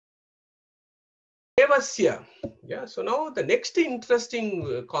Devasya. Yeah. So now the next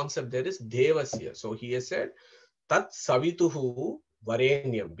interesting concept there is Devasya. So he has said Tat Savituhu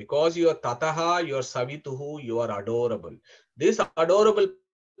Varenyam. Because you are Tataha, you are Savituhu, you are adorable. This adorable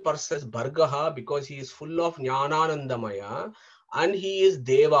person is Bhargaha because he is full of Jnananandamaya and he is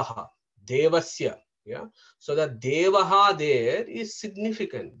Devaha, Devasya. Yeah. So the Devaha there is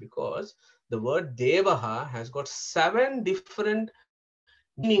significant because the word Devaha has got 7 different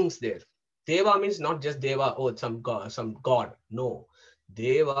meanings there. Deva means not just Deva, oh, some god. No.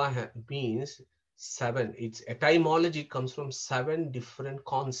 Deva means 7. Its etymology comes from 7 different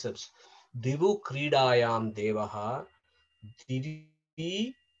concepts. Divu Kridayam Devaha,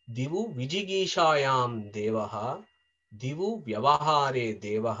 Divi, Divu Vijigishayam Devaha, Divu Vyavahare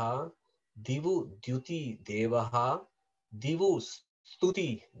Devaha, Divu Dyuti Devaha, Divu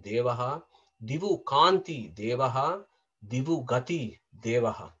Stuti Devaha, Divu Kanti Devaha, Divu Gati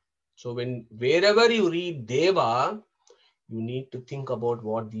Devaha. So wherever you read Deva, you need to think about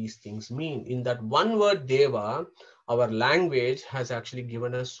what these things mean. In that one word Deva, our language has actually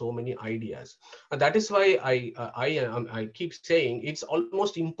given us so many ideas. And that is why I keep saying it's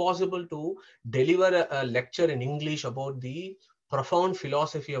almost impossible to deliver a lecture in English about the profound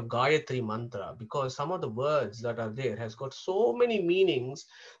philosophy of Gayatri Mantra, because some of the words that are there has got so many meanings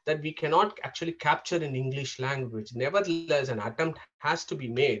that we cannot actually capture in English language. Nevertheless, an attempt has to be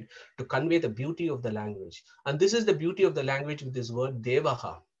made to convey the beauty of the language. And this is the beauty of the language with this word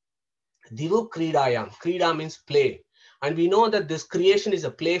Devaha. Divu Kridayam. Krida means play. And we know that this creation is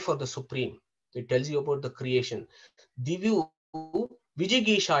a play for the Supreme. It tells you about the creation. Divu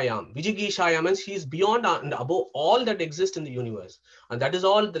Vijigishayam. Vijigishayam means he is beyond and above all that exists in the universe. And that is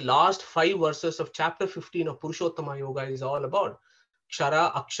all the last 5 verses of chapter 15 of Purushottama Yoga is all about.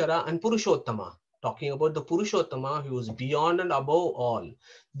 Kshara, Akshara, and Purushottama. Talking about the Purushottama who is beyond and above all.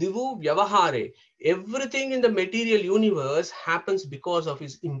 Divu Vyavahare. Everything in the material universe happens because of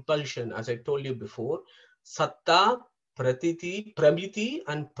his impulsion, as I told you before. Satta, Pratiti, Prabhiti,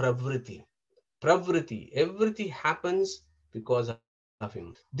 and Pravriti. Pravriti. Everything happens because of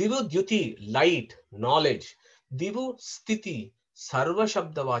him. Divu Dyuti, light, knowledge. Divu Stiti, Sarva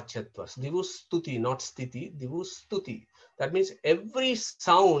Shabdavachyatva. Divu Stuti, not Stiti, Divu Stuti. That means every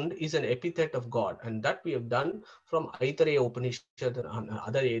sound is an epithet of God, and that we have done from Aitareya Upanishad and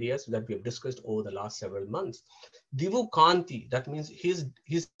other areas that we have discussed over the last several months. Divu Kanti, that means his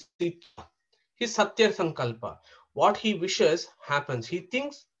Icha, his Satya Sankalpa. What he wishes happens. He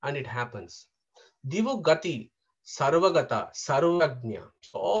thinks and it happens. Divu Gati, Sarvagata, Sarvagnya.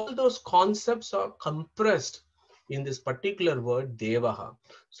 So all those concepts are compressed in this particular word Devaha.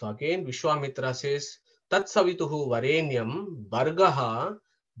 So again, Vishwamitra says, Tat Savituhu Varenyam Bhargaha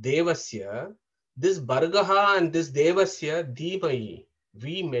Devasya. This Bhargaha and this Devasya Dhimai,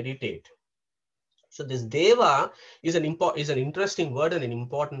 we meditate. So this Deva is an interesting word and an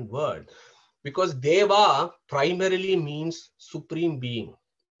important word, because Deva primarily means supreme being.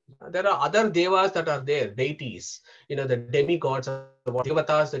 There are other devas that are there, deities, the demigods or what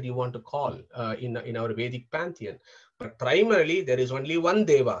devatas that you want to call in our Vedic pantheon. But primarily, there is only one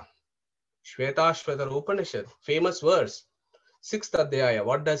deva. Shvetashvatara Upanishad, famous verse, 6th Adhyaya.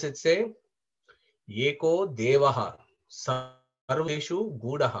 What does it say? Eko devaha, sarveshu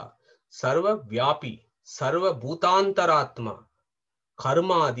gudaha, sarva vyapi, sarva bhutantaratma,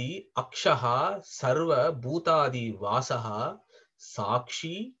 karmadi akshaha, sarva bhutadi vasaha,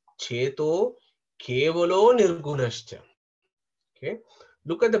 sakshi cheto kevalo nirgunascha. Okay,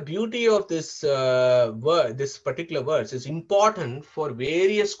 look at the beauty of this word. This particular verse is important for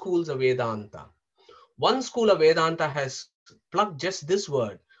various schools of Vedanta. One school of Vedanta has plucked just this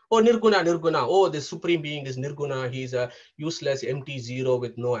word. Oh, nirguna, nirguna. Oh, the supreme being is nirguna. He's a useless, empty zero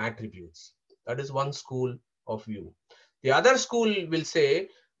with no attributes. That is one school of view. The other school will say,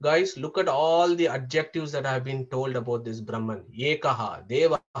 guys, look at all the adjectives that have been told about this Brahman. Ekaha,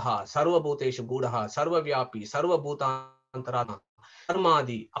 Devaha, Sarva Bhuteshu Gudaha, Sarva Vyapi, Sarva Bhutantaratma,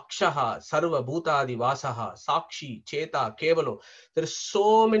 Karmadi, Akshaha, Sarva Bhutadi Vasaha, Sakshi, Cheta, Kevalo. There are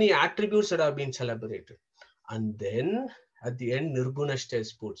so many attributes that have been celebrated. And then at the end, Nirgunashta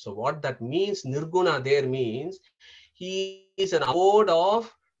is put. So what that means, Nirguna there means he is an abode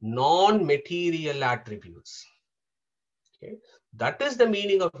of non-material attributes. Okay, that is the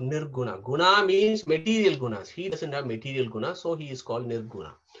meaning of Nirguna. Guna means material gunas. He doesn't have material gunas, so he is called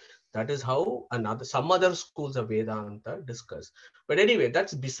Nirguna. That is how some other schools of Vedanta discuss. But anyway,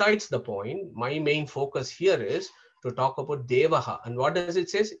 that's besides the point. My main focus here is to talk about Devaha. And what does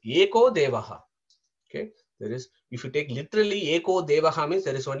it say? Eko Devaha. Okay, there is, if you take literally Eko Devaha means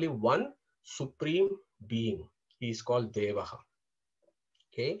there is only one supreme being. He is called Devaha.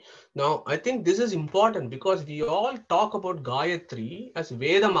 Okay. Now, I think this is important because we all talk about Gayatri as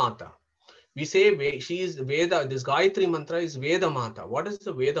Veda Mata. We say she is Veda, this Gayatri mantra is Veda Mata. What does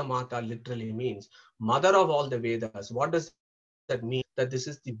the Veda Mata literally means? Mother of all the Vedas. What does that mean? That this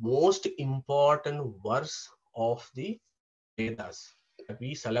is the most important verse of the Vedas that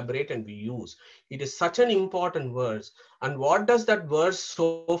we celebrate and we use. It is such an important verse. And what does that verse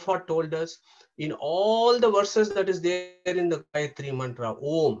so far told us? In all the verses that is there in the Gayatri mantra,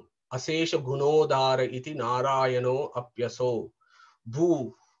 Om, Asesha Gunodara iti Narayano Apyaso,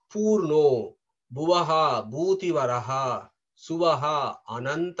 Bhu, Purno, Bhuvaha, Bhutivaraha, Suvaha,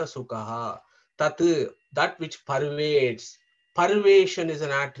 Ananta Sukhaha, Tat, that which pervades. Pervasion is an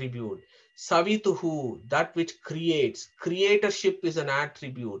attribute. Savituhu, that which creates. Creatorship is an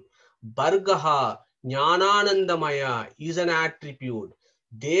attribute. Bhargaha, Jnananandamaya is an attribute.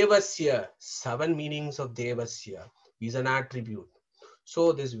 Devasya, seven meanings of Devasya is an attribute.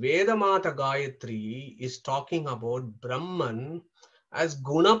 So this Vedamata Gayatri is talking about Brahman as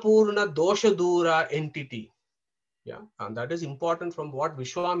Gunapurna Doshadura entity. Yeah, and that is important from what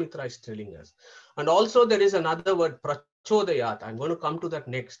Vishwamitra is telling us. And also there is another word, Prachodayat. I'm going to come to that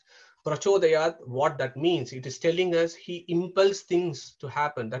next. Prachodayat, what that means. It is telling us he impels things to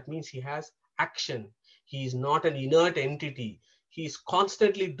happen. That means he has action. He is not an inert entity. He is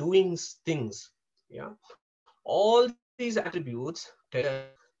constantly doing things. Yeah, all these attributes tell us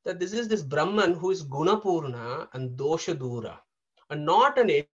that this is this Brahman who is Gunapurna and Doshadura, and not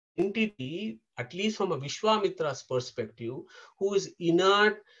an entity, at least from a Vishwamitra's perspective, who is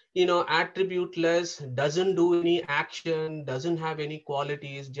inert, attributeless, doesn't do any action, doesn't have any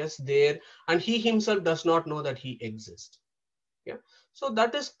qualities, just there, and he himself does not know that he exists. Yeah. So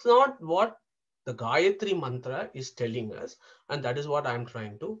that is not what the Gayatri mantra is telling us, and that is what I'm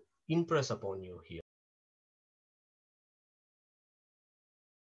trying to impress upon you here.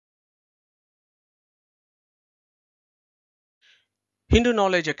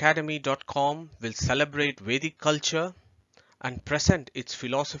 HinduKnowledgeAcademy.com will celebrate Vedic culture and present its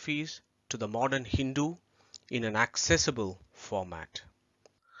philosophies to the modern Hindu in an accessible format.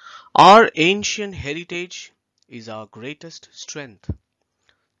 Our ancient heritage is our greatest strength.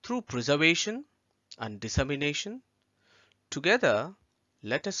 Through preservation and dissemination, together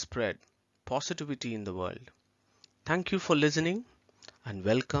let us spread positivity in the world. Thank you for listening and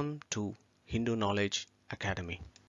welcome to Hindu Knowledge Academy.